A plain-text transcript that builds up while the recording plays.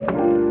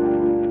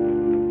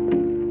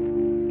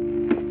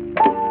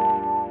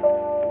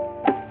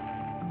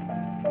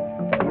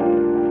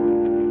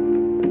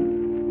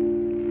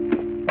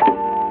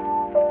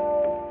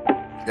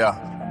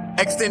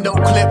Extendo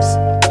clips,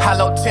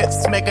 hollow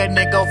tips, make a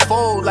nigga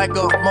fold like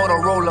a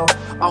Motorola.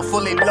 I'm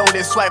fully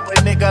loaded, swipe a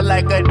nigga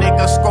like a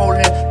nigga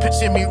scrolling.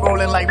 Picture me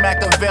rolling like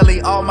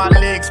Machiavelli, all my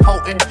legs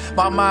potent.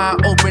 My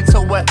mind open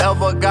to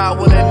whatever God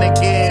willing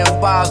to give.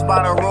 Vibes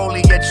by the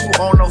rollie, yet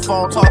you on the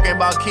phone talking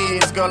about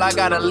kids. Girl, I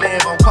gotta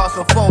live, I'm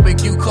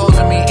claustrophobic, you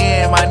closing me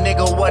in. My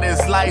nigga, what is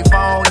life?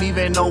 I don't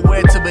even know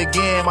where to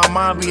begin. My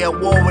mind be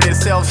at war with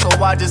itself, so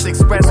I just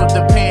express what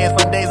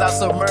depends. Some days I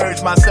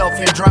submerge myself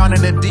and drown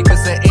in the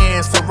deepest of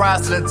ends. To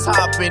rise to the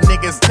top and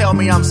niggas tell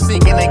me I'm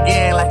sinking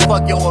again. Like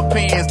fuck your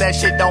opinions, that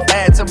shit don't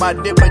add to my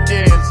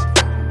dividends.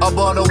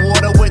 Above the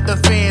water with the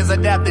fins,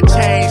 adapt to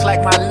change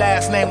like my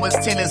last name was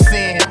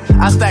Tennessee.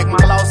 I stack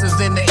my losses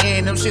in the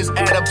end, them shits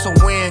add up to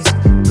wins.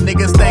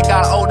 Niggas think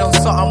I owe them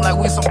something like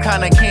we some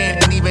kind of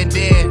kin, and even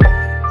then,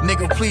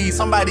 nigga please,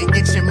 somebody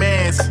get your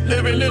mans.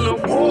 Living in the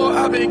war,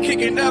 I've been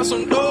kicking down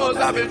some doors.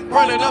 I've been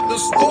running up the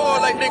score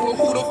like nigga,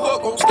 who the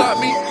fuck gon' stop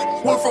me?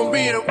 Went from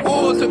being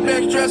bored to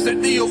best dressed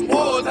at the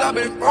awards. I've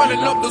been running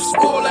up the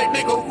score like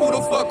nigga, who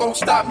the fuck gon'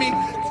 stop me?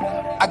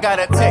 I got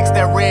a text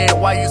that read,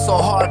 why you so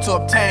hard to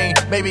obtain?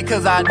 Maybe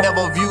cause I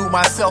never view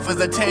myself as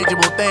a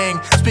tangible thing.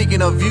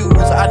 Speaking of views,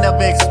 I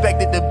never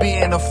expected to be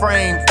in a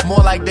frame. More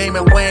like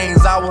Damon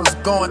Wayans, I was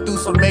going through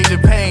some major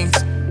pains.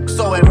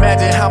 So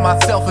imagine how my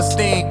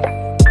self-esteem,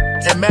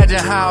 imagine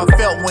how I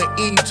felt when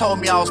E told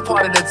me I was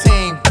part of the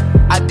team.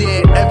 I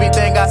did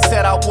everything I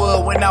said I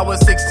would when I was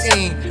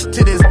 16.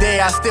 To this day,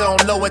 I still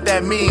don't know what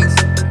that means.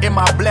 Am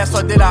I blessed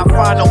or did I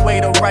find a way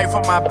to write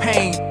from my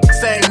pain?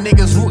 Same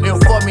niggas rooting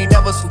for me,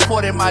 never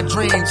supported my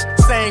dreams.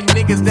 Same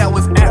niggas that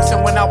was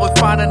absent when I was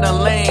finding a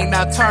lane.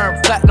 Now turn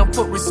platinum,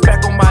 put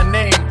respect on my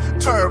name.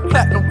 Turn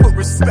platinum, put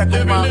respect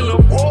on my name. Living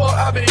in the war,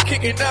 I've been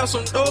kicking down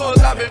some doors.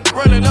 I've been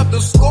running up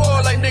the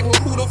score like nigga,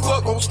 who the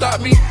fuck gon'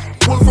 stop me?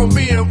 Went from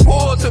being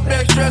poor to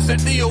best dressed at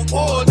the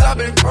awards. I've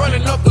been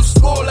running up the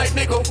score like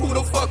nigga, who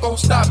the fuck gon'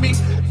 stop me?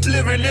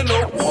 Living in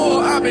the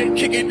war, I've been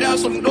kicking down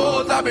some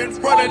doors. I've been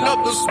running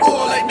up the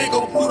score like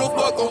nigga, who the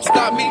fuck gon'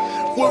 stop me?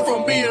 Went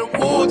from being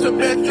poor to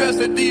best dressed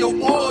at the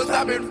awards.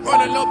 I've been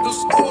running up the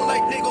score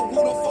like nigga, who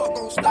the fuck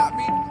gon' stop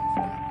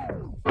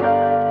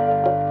me?